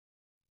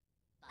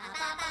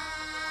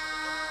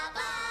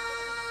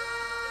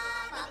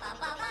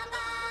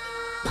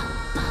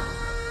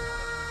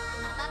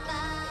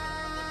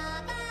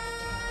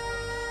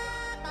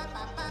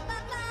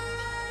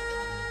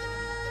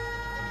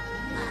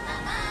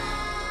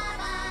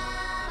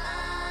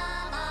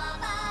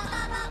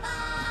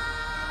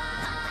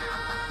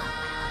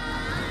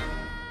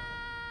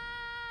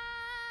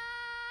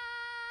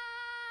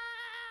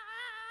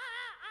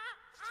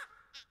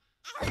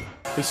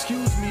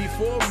Excuse me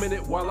for a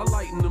minute while I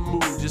lighten the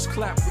mood. Just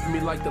clap with me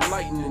like the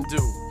lightning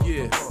do.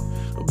 Yeah,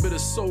 a bit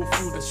of soul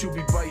food that you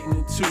be biting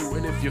into.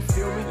 And if you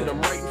feel me, then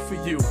I'm writing for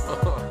you.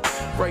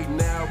 Right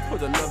now,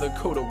 put another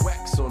coat of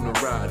wax on the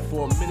ride.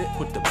 For a minute,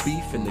 put the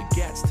beef and the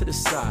gats to the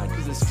side.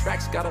 Cause this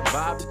track's got a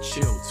vibe to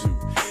chill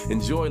to.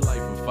 Enjoy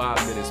life for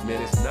 5 minutes,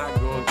 man, it's not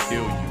gonna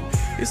kill you.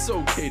 It's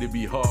okay to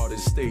be hard and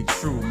stay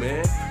true,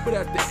 man. But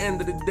at the end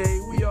of the day,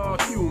 we all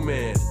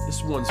human.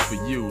 This one's for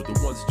you, the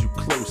ones that you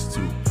close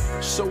to.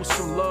 Show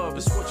some love,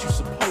 it's what you're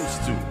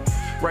supposed to.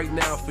 Right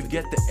now,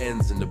 forget the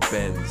ends and the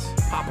bends.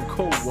 Pop a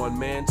cold one,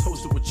 man,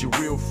 toast it with your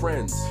real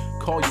friends.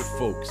 Call your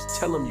folks,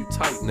 tell them you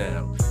tight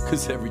now.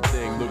 Cause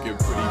everything looking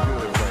pretty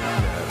good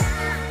right now.